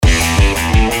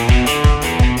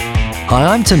Hi,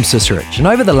 I'm Tim Sicerich, and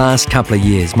over the last couple of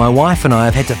years, my wife and I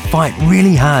have had to fight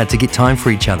really hard to get time for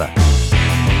each other.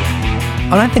 I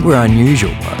don't think we're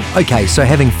unusual. Okay, so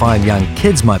having 5 young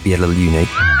kids might be a little unique.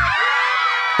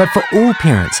 But for all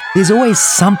parents, there's always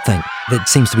something that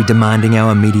seems to be demanding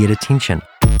our immediate attention.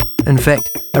 In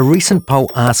fact, a recent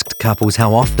poll asked couples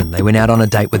how often they went out on a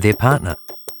date with their partner.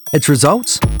 Its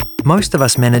results? Most of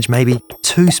us manage maybe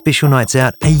 2 special nights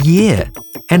out a year.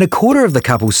 And a quarter of the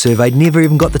couples surveyed never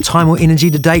even got the time or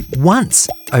energy to date once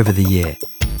over the year.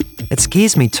 It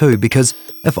scares me too, because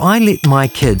if I let my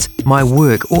kids, my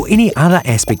work, or any other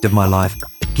aspect of my life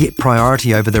get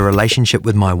priority over the relationship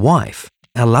with my wife,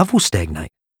 our love will stagnate.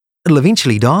 It'll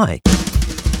eventually die.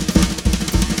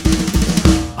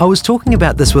 I was talking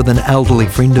about this with an elderly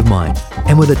friend of mine,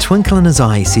 and with a twinkle in his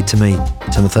eye, he said to me,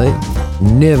 "Timothy,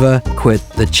 never quit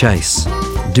the chase.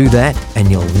 Do that and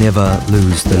you'll never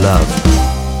lose the love."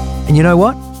 And you know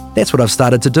what? That's what I've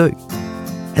started to do.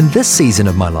 In this season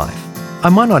of my life, I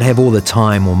might not have all the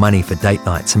time or money for date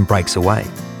nights and breaks away,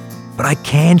 but I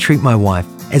can treat my wife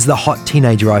as the hot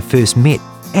teenager I first met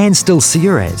and still see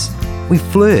her as. We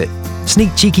flirt,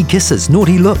 sneak cheeky kisses,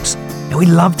 naughty looks, and we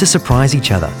love to surprise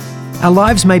each other. Our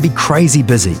lives may be crazy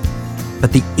busy,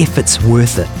 but the effort's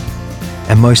worth it.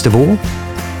 And most of all,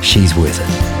 she's worth it.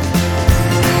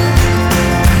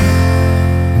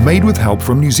 Made with help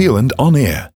from New Zealand On Air.